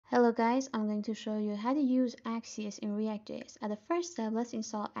Hello guys, I'm going to show you how to use Axios in React JS. At the first step, let's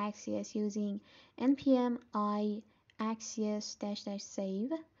install Axios using npm I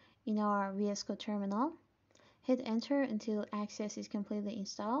axios-save in our VS Code terminal. Hit enter until Axios is completely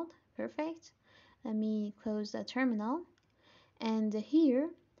installed. Perfect. Let me close the terminal. And here,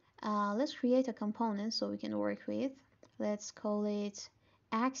 let's create a component so we can work with. Let's call it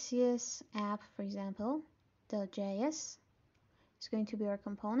Axios app, for example, .js. It's going to be our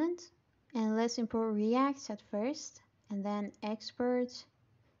component. And let's import React at first, and then export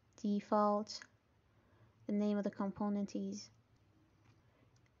default. The name of the component is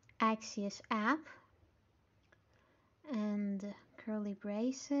Axios app, and curly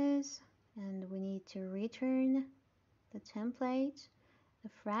braces, and we need to return the template, the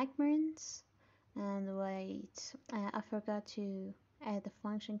fragments, and wait, I forgot to add the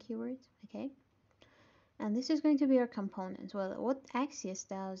function keyword. Okay. And this is going to be our component. Well, what Axios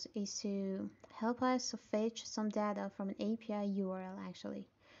does is to help us fetch some data from an API URL actually.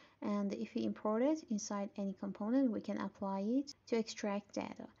 And if we import it inside any component, we can apply it to extract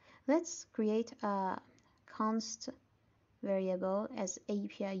data. Let's create a const variable as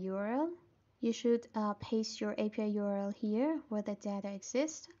API URL. You should paste your API URL here where the data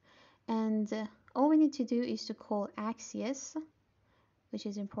exists. And all we need to do is to call Axios, which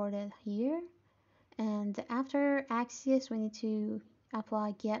is imported here. And after Axios, we need to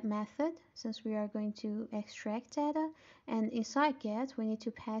apply get method since we are going to extract data. And inside get, we need to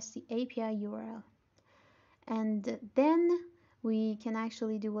pass the API URL. And then we can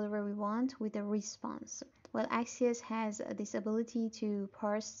actually do whatever we want with the response. Well, Axios has this ability to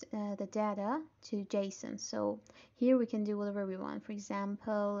parse the data to JSON. So here we can do whatever we want. For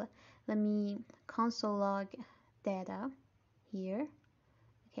example, let me console log data here.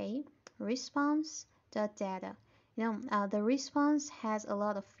 Okay, response.data. The response has a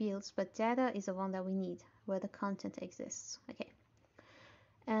lot of fields, but data is the one that we need where the content exists. Okay.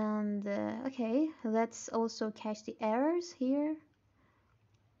 And okay, let's also catch the errors here.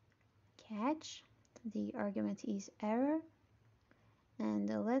 Catch, the argument is error, and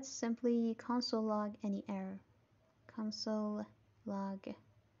let's simply console log any error. Console log.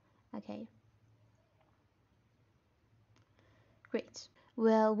 Okay. Great.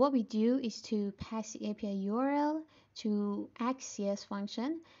 Well, what we do is to pass the API URL to Axios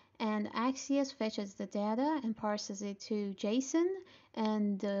function, and Axios fetches the data and parses it to JSON,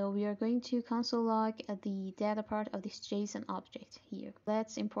 and we are going to console log the data part of this JSON object here.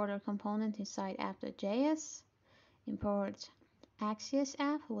 Let's import our component inside app.js. Import Axios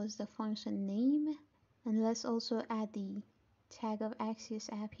app was the function name, and let's also add the tag of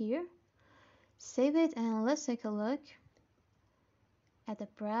Axios app here. Save it, and let's take a look at the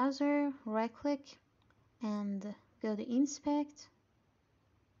browser. Right click and go to inspect,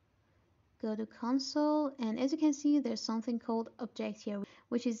 go to console, and as you can see there's something called object here,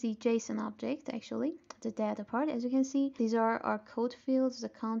 which is the JSON object actually, the data part. As you can see, these are our code fields, the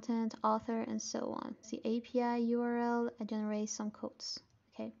content, author, and so on. The API URL generates some codes.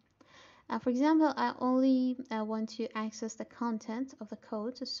 Okay. For example, I only want to access the content of the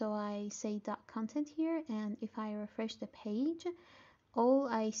code, so I say .content here, and if I refresh the page, all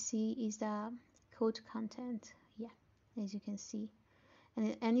I see is the code content. Yeah, as you can see.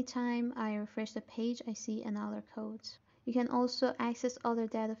 And anytime I refresh the page, I see another code. You can also access other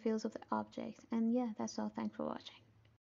data fields of the object. And yeah, that's all. Thanks for watching.